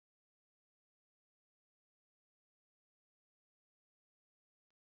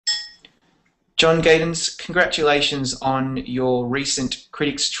John Gatins, congratulations on your recent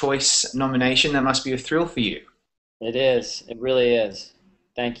Critics' Choice nomination. That must be a thrill for you. It is. It really is.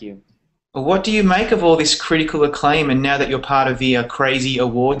 Thank you. Well, what do you make of all this critical acclaim and now that you're part of the crazy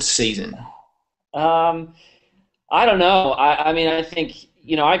awards season? Um, I don't know. I mean, I think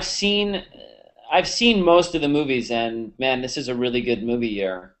I've seen most of the movies, and man, this is a really good movie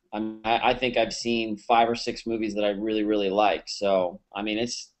year. I think I've seen five or six movies that I really, really like. So, I mean,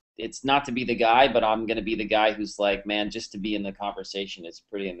 it's not to be the guy, but I'm going to be the guy who's like, man, just to be in the conversation is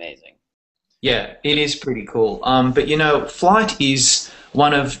pretty amazing. Yeah, it is pretty cool. But Flight is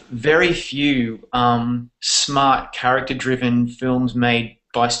one of very few smart, character-driven films made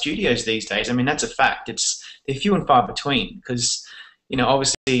by studios these days. I mean, that's a fact. They're few and far between because,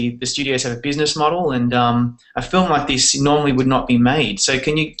 obviously the studios have a business model, and a film like this normally would not be made. So,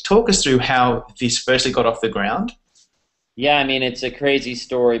 can you talk us through how this firstly got off the ground? Yeah, I mean, it's a crazy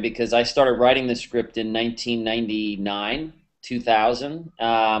story because I started writing the script in 1999, 2000,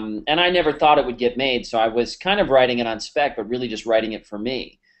 and I never thought it would get made. So I was kind of writing it on spec, but really just writing it for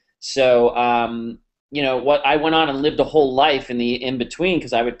me. So, what I went on and lived a whole life in the in between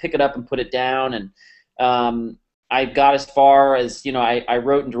because I would pick it up and put it down, and I got as far as I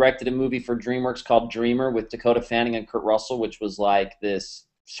wrote and directed a movie for DreamWorks called Dreamer with Dakota Fanning and Kurt Russell, which was like this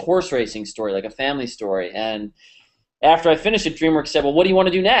horse racing story, like a family story, and after I finished it, DreamWorks said, well, what do you want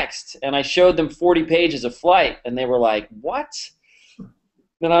to do next? And I showed them 40 pages of Flight, and they were like, what?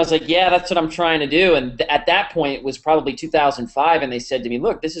 And I was like, yeah, that's what I'm trying to do. And at that point, it was probably 2005, and they said to me,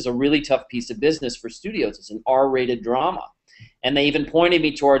 look, this is a really tough piece of business for studios. It's an R-rated drama. And they even pointed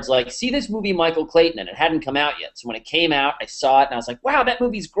me towards, like, see this movie Michael Clayton, and it hadn't come out yet. So when it came out, I saw it, and I was like, wow, that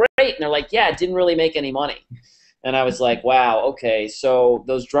movie's great. And they're like, yeah, it didn't really make any money. And I was like, wow, okay. So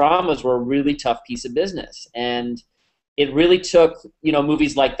those dramas were a really tough piece of business. And it really took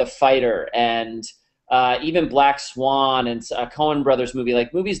movies like The Fighter and even Black Swan and a Coen Brothers movie,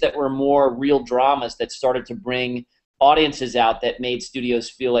 like movies that were more real dramas that started to bring audiences out that made studios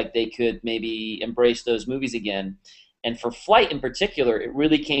feel like they could maybe embrace those movies again. And for Flight in particular, it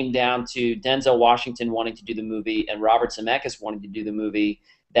really came down to Denzel Washington wanting to do the movie and Robert Zemeckis wanting to do the movie,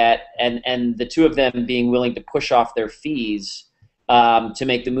 and the two of them being willing to push off their fees to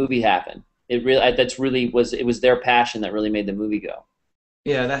make the movie happen. It was their passion that really made the movie go.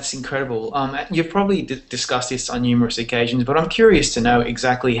 Yeah, that's incredible. You've probably discussed this on numerous occasions, but I'm curious to know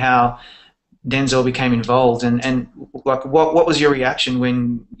exactly how Denzel became involved and like what was your reaction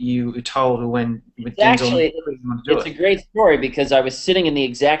when you were told or when with It's Denzel actually wanted to do it's a it? great story because I was sitting in the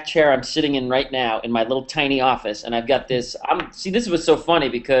exact chair I'm sitting in right now in my little tiny office, and I've got this. See, this was so funny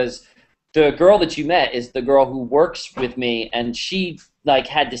because the girl that you met is the girl who works with me, and she like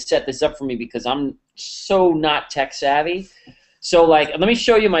had to set this up for me because I'm so not tech savvy. So like, let me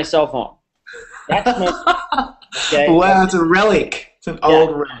show you my cell phone. That's my okay. Wow, it's a relic. It's an Yeah.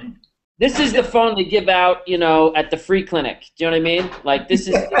 old relic. This is the phone they give out, at the free clinic. Do you know what I mean? Like this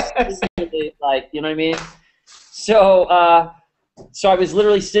is really, like, you know what I mean? So so I was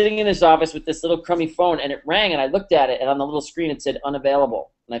literally sitting in this office with this little crummy phone, and it rang, and I looked at it, and on the little screen it said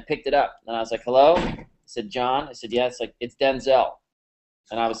unavailable, and I picked it up, and I was like, hello? I said, John? I said, yeah. It's like, it's Denzel.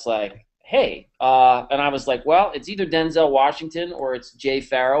 And I was like, hey. And I was like, well, it's either Denzel Washington or it's Jay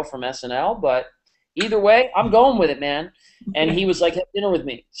Farrow from SNL, but either way, I'm going with it, man. And he was like, have dinner with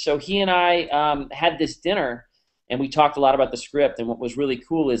me. So he and I had this dinner, and we talked a lot about the script. And what was really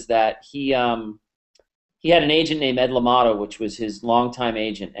cool is that he had an agent named Ed Lamato, which was his longtime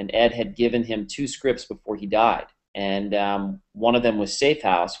agent, and Ed had given him two scripts before he died. And one of them was Safe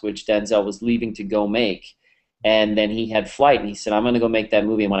House, which Denzel was leaving to go make. And then he had Flight, and he said, I'm going to go make that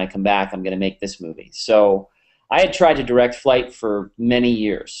movie, and when I come back, I'm going to make this movie. So I had tried to direct Flight for many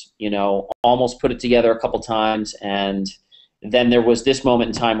years, almost put it together a couple times, and then there was this moment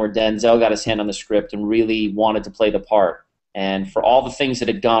in time where Denzel got his hand on the script and really wanted to play the part. And for all the things that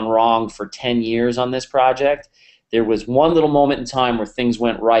had gone wrong for 10 years on this project, there was one little moment in time where things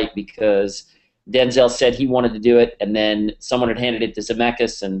went right because Denzel said he wanted to do it, and then someone had handed it to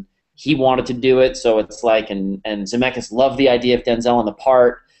Zemeckis, and he wanted to do it. So it's like, and Zemeckis loved the idea of Denzel on the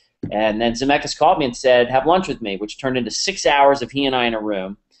part. And then Zemeckis called me and said, have lunch with me, which turned into 6 hours of he and I in a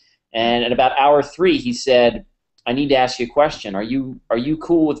room. And at about hour 3, he said, I need to ask you a question. Are you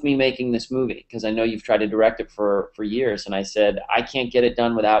cool with me making this movie? Because I know you've tried to direct it for years. And I said, I can't get it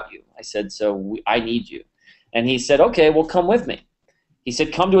done without you. I said, I need you. And he said, okay, well, come with me. He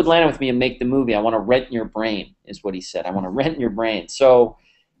said, come to Atlanta with me and make the movie. I want to rent in your brain, is what he said. I want to rent in your brain. So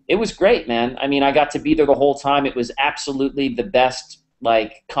it was great, man. I mean, I got to be there the whole time. It was absolutely the best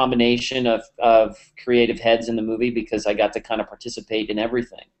like combination of creative heads in the movie because I got to kind of participate in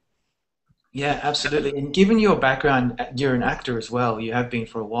everything. Yeah, absolutely. And given your background, you're an actor as well. You have been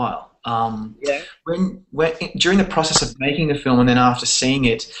for a while. Yeah. When during the process of making the film and then after seeing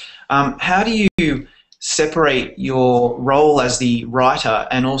it, how do you separate your role as the writer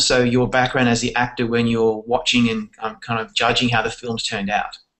and also your background as the actor when you're watching and kind of judging how the film's turned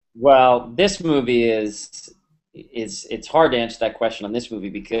out? Well, this movie is it's hard to answer that question on this movie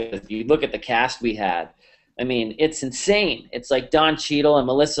because if you look at the cast we had, I mean, it's insane. It's like Don Cheadle and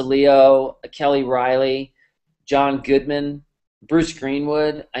Melissa Leo, Kelly Riley, John Goodman, Bruce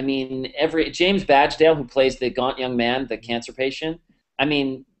Greenwood. I mean, every James Badgedale who plays the gaunt young man, the cancer patient. I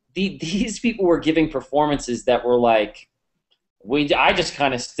mean, these people were giving performances that were like I just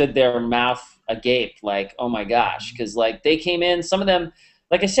kind of stood there mouth agape like oh my gosh because like they came in some of them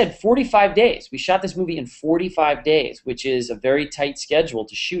like I said 45 days we shot this movie in 45 days which is a very tight schedule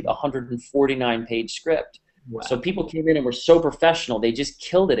to shoot a 149-page script so Wow. people came in and were so professional they just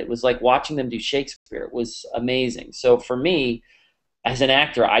killed it. It was like watching them do Shakespeare. It was amazing. So for me as an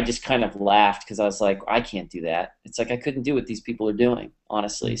actor I just kind of laughed because I was like I can't do that. It's like I couldn't do what these people are doing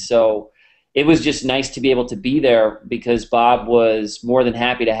honestly. So it was just nice to be able to be there because Bob was more than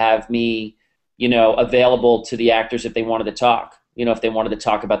happy to have me, available to the actors if they wanted to talk. If they wanted to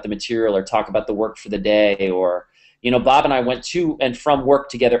talk about the material or talk about the work for the day or, Bob and I went to and from work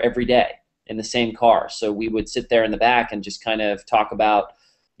together every day in the same car. So we would sit there in the back and just kind of talk about,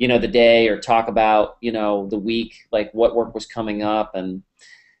 the day or talk about, the week, like what work was coming up. And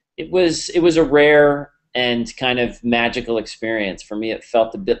it was a rare and kind of magical experience for me. It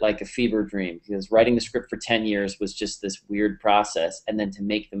felt a bit like a fever dream because writing the script for 10 years was just this weird process, and then to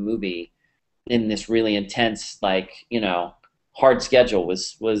make the movie in this really intense, like hard schedule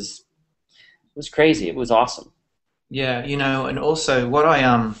was crazy. It was awesome. Yeah, and also what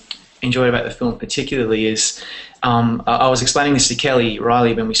I enjoyed about the film particularly is I was explaining this to Kelly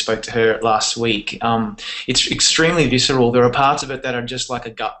Riley when we spoke to her last week. It's extremely visceral. There are parts of it that are just like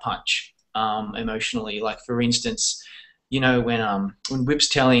a gut punch emotionally. Like for instance, when Whip's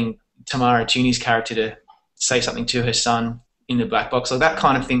telling Tamara Tooney's character to say something to her son in the black box, like that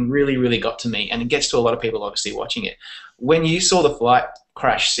kind of thing really, really got to me, and it gets to a lot of people obviously watching it. When you saw the flight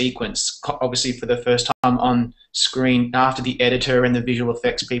crash sequence, obviously for the first time on screen after the editor and the visual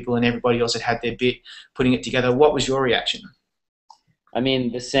effects people and everybody else had their bit putting it together. What was your reaction? I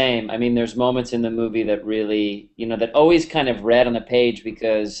mean, the same. I mean, there's moments in the movie that really, that always kind of read on the page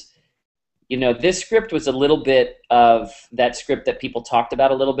because this script was a little bit of that script that people talked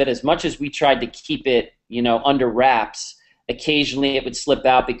about a little bit. As much as we tried to keep it, under wraps, occasionally it would slip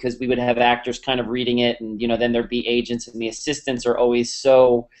out because we would have actors kind of reading it, and then there'd be agents, and the assistants are always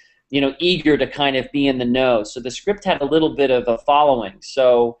so, eager to kind of be in the know. So the script had a little bit of a following.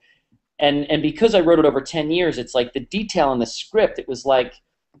 So, and because I wrote it over 10 years, it's like the detail in the script. It was like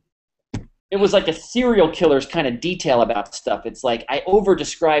a serial killer's kind of detail about stuff. It's like I over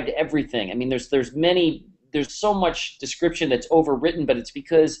described everything. I mean, there's so much description that's overwritten, but it's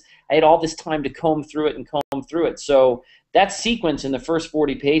because I had all this time to comb through it and comb through it. So that sequence in the first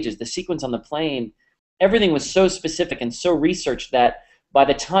 40 pages, the sequence on the plane, everything was so specific and so researched that by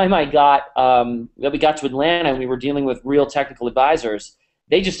the time that we got to Atlanta and we were dealing with real technical advisors,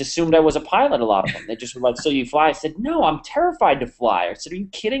 they just assumed I was a pilot, a lot of them. They just were like, so you fly? I said, no, I'm terrified to fly. I said, are you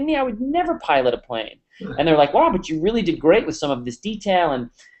kidding me? I would never pilot a plane. And they're like, wow, but you really did great with some of this detail. And,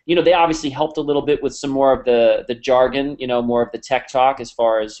 they obviously helped a little bit with some more of the jargon, more of the tech talk as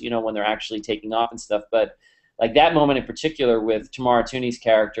far as, when they're actually taking off and stuff. But like that moment in particular with Tamara Tooney's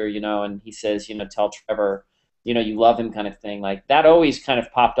character, and he says, tell Trevor, you love him kind of thing. Like that always kind of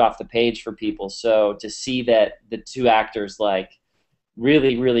popped off the page for people. So to see that the two actors like,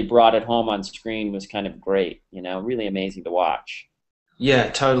 really, really brought it home on screen was kind of great, really amazing to watch.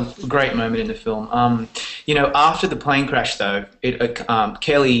 Yeah, total great moment in the film. After the plane crash, though,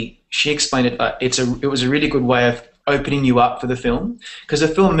 Kelly she explained it. It was a really good way of opening you up for the film because the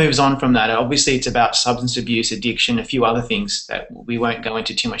film moves on from that. Obviously, it's about substance abuse, addiction, a few other things that we won't go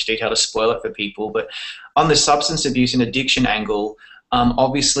into too much detail to spoil it for people. But on the substance abuse and addiction angle,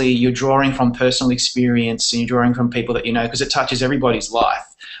 obviously you're drawing from personal experience and you're drawing from people that you know because it touches everybody's life.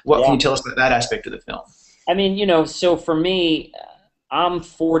 What can Yeah. you tell us about that aspect of the film? I mean, so for me, I'm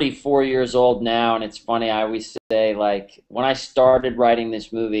 44 years old now, and it's funny, I always say, like, when I started writing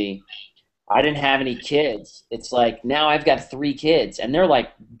this movie, I didn't have any kids. It's like now I've got 3 kids, and they're like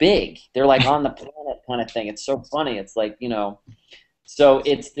big. They're like on the planet kind of thing. It's so funny. It's like, so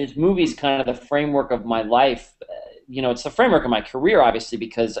it's this movie's kind of the framework of my life. It's the framework of my career, obviously,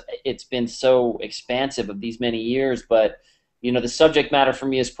 because it's been so expansive of these many years. But the subject matter for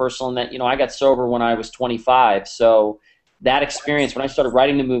me is personal, in that I got sober when I was 25. So that experience, when I started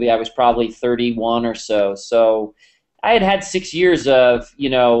writing the movie, I was probably 31 or so. So I had had 6 years of,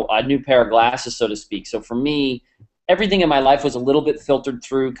 a new pair of glasses, so to speak. So for me, everything in my life was a little bit filtered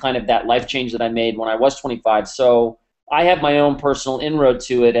through kind of that life change that I made when I was 25. So I have my own personal inroad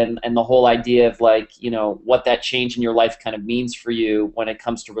to it, and the whole idea of like, what that change in your life kind of means for you when it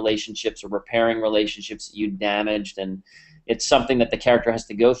comes to relationships or repairing relationships that you damaged. And it's something that the character has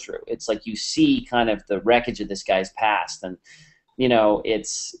to go through. It's like you see kind of the wreckage of this guy's past, and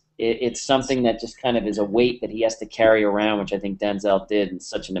it's something that just kind of is a weight that he has to carry around, which I think Denzel did in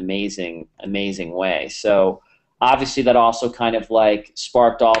such an amazing, amazing way. So obviously that also kind of like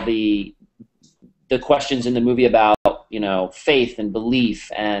sparked all the questions in the movie about, faith and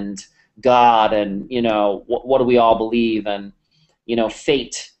belief and God and, what do we all believe, and,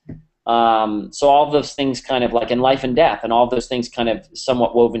 fate. So all of those things kind of like in life and death, and all of those things kind of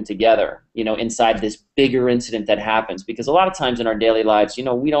somewhat woven together, inside this bigger incident that happens. Because a lot of times in our daily lives,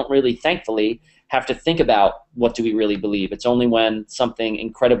 we don't really, thankfully, have to think about what do we really believe. It's only when something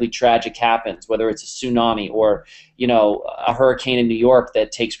incredibly tragic happens, whether it's a tsunami or, a hurricane in New York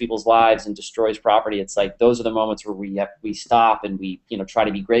that takes people's lives and destroys property. It's like those are the moments where we stop and we, try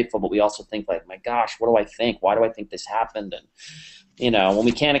to be grateful, but we also think like, my gosh, what do I think? Why do I think this happened? And when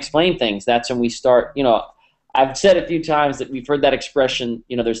we can't explain things, that's when we start, I've said a few times that we've heard that expression,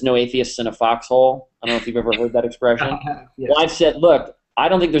 there's no atheists in a foxhole. I don't know if you've ever heard that expression. Yes. Well, I've said, look, I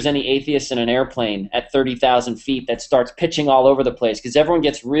don't think there's any atheists in an airplane at 30,000 feet that starts pitching all over the place, because everyone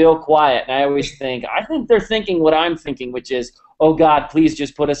gets real quiet. And I always think, I think they're thinking what I'm thinking, which is, oh, God, please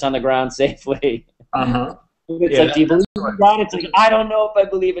just put us on the ground safely. Uh-huh. It's like, do you believe in God? It's like, I don't know if I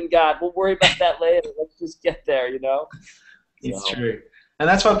believe in God. We'll worry about that later. Let's just get there, It's true. And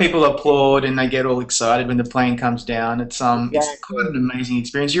that's why people applaud and they get all excited when the plane comes down. It's quite an amazing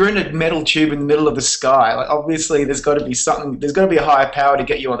experience. You're in a metal tube in the middle of the sky. Like obviously there's got to be something, there's got to be a higher power to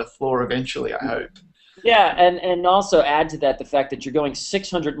get you on the floor eventually, I hope. Yeah, and also add to that the fact that you're going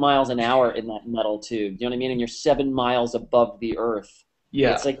 600 miles an hour in that metal tube. You know what I mean? And you're 7 miles above the earth.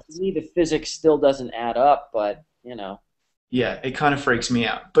 Yeah. It's like, to me, the physics still doesn't add up, but, Yeah, it kind of freaks me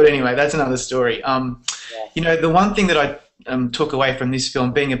out. But anyway, that's another story. The one thing that I took away from this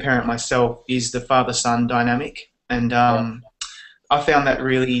film, being a parent myself, is the father-son dynamic. And I found that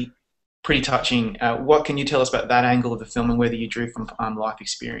really pretty touching. What can you tell us about that angle of the film and whether you drew from life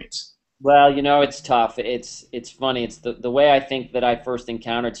experience? Well, it's tough. It's funny. It's the way I think that I first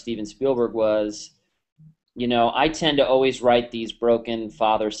encountered Steven Spielberg was, I tend to always write these broken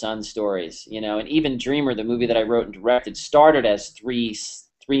father-son stories, and even Dreamer, the movie that I wrote and directed, started as three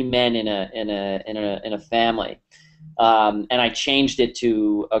men in a family. And I changed it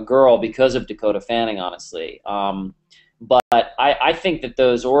to a girl because of Dakota Fanning, honestly. But I think that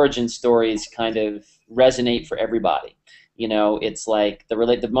those origin stories kind of resonate for everybody. It's like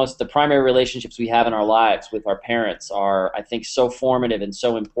the primary relationships we have in our lives with our parents are, I think, so formative and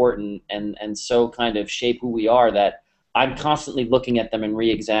so important and so kind of shape who we are that I'm constantly looking at them and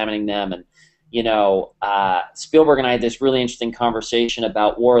re-examining them. And Spielberg and I had this really interesting conversation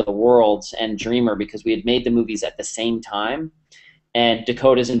about War of the Worlds and Dreamer because we had made the movies at the same time, and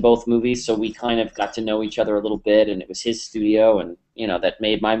Dakota's in both movies, so we kind of got to know each other a little bit, and it was his studio, and that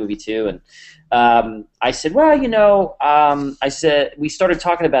made my movie too. And I said, well, I said we started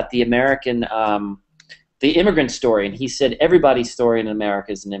talking about the American, the immigrant story, and he said everybody's story in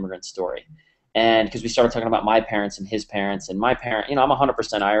America is an immigrant story, and because we started talking about my parents and his parents, and my parent, I'm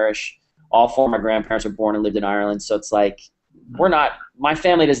 100% Irish. All four of my grandparents were born and lived in Ireland, so it's like my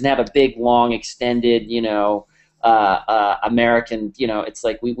family doesn't have a big, long, extended, American, it's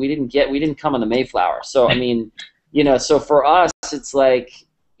like we didn't come on the Mayflower. So, I mean, so for us, it's like,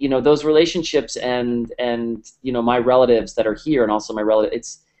 those relationships and my relatives that are here and also my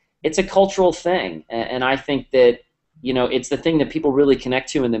relatives, it's a cultural thing. And I think that, it's the thing that people really connect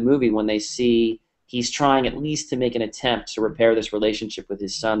to in the movie when they see he's trying at least to make an attempt to repair this relationship with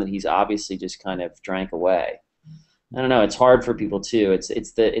his son that he's obviously just kind of drank away. I don't know. It's hard for people too. It's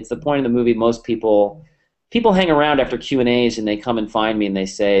the point of the movie. Most people hang around after Q&As and they come and find me and they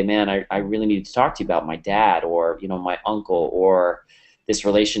say, "Man, I really need to talk to you about my dad or my uncle or this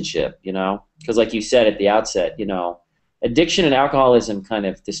relationship." Because like you said at the outset, addiction and alcoholism kind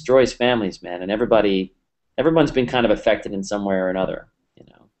of destroys families, man, and everyone's been kind of affected in some way or another.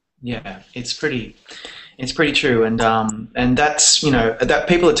 Yeah, it's pretty true, and that's that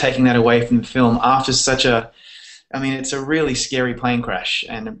people are taking that away from the film after such a I mean, it's a really scary plane crash,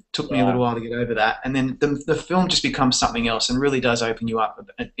 and it took me a little Yeah. while to get over that. And then the film just becomes something else and really does open you up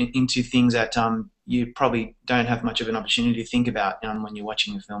into things that you probably don't have much of an opportunity to think about when you're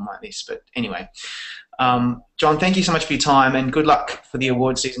watching a film like this. But anyway, John, thank you so much for your time, and good luck for the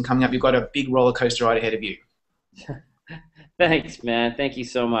award season coming up. You've got a big roller coaster ride ahead of you. Thanks, man. Thank you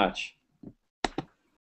so much.